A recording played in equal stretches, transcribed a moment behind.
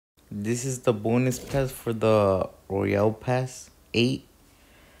This is the bonus pass for the Royale Pass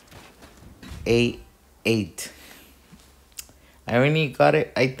 888. I only got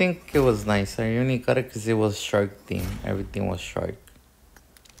it. I think it was nice. I only got it because it was shark theme. Everything was shark.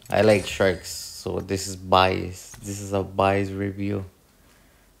 I like sharks, so this is bias. This is a bias review.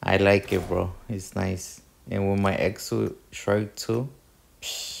 I like it, bro. It's nice. And with my exo shark too,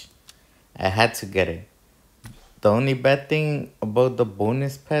 psh, I had to get it. The only bad thing about the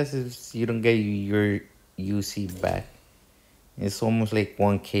bonus pass is you don't get your UC back. It's almost like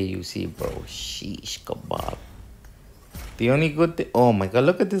 1K UC, bro. Sheesh kebab. The only good thing. Oh my god,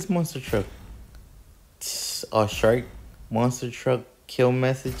 look at this monster truck. A shark monster truck kill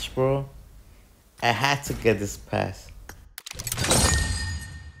message, bro. I had to get this pass.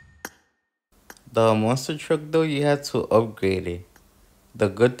 The monster truck though, you had to upgrade it. The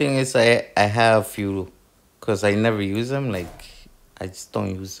good thing is I have a few, cause I never use them. Like I just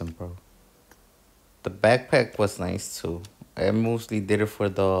don't use them, bro. The backpack was nice too. I mostly did it for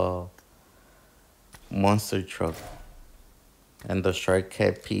the monster truck and the shark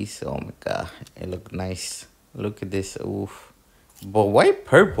cat piece. Oh my god, it looked nice. Look at this. Oof. But why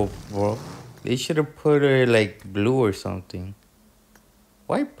purple, bro? They should have put it like blue or something.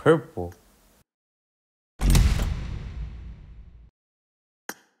 Why purple?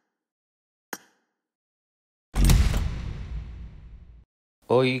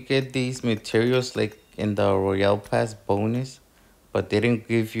 Oh, you get these materials like in the Royale Pass bonus, but they didn't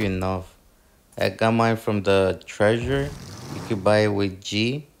give you enough. I got mine from the treasure. You could buy it with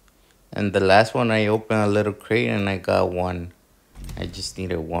G. And the last one I opened a little crate and I got one. I just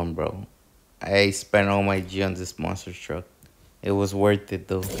needed one, bro. I spent all my G on this monster truck. It was worth it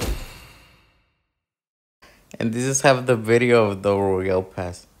though. And this is half the video of the Royale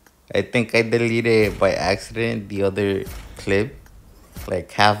Pass. I think I deleted it by accident, the other clip.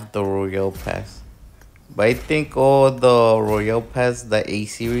 Like half the Royale Pass. But I think all the Royale Pass, the A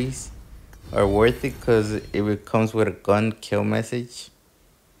series, are worth it because it comes with a gun kill message.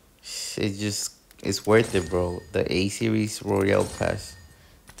 It's worth it, bro. The A series Royale Pass.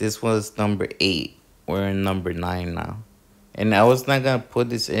 This was number 8. We're in number 9 now. And I was not gonna put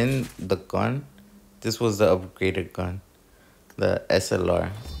this in the gun. This was the upgraded gun. The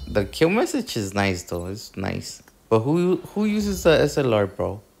SLR. The kill message is nice though. It's nice. But who uses the SLR,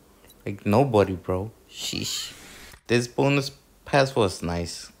 bro? Like nobody, bro. Sheesh. This bonus pass was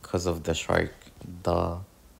nice because of the shark. The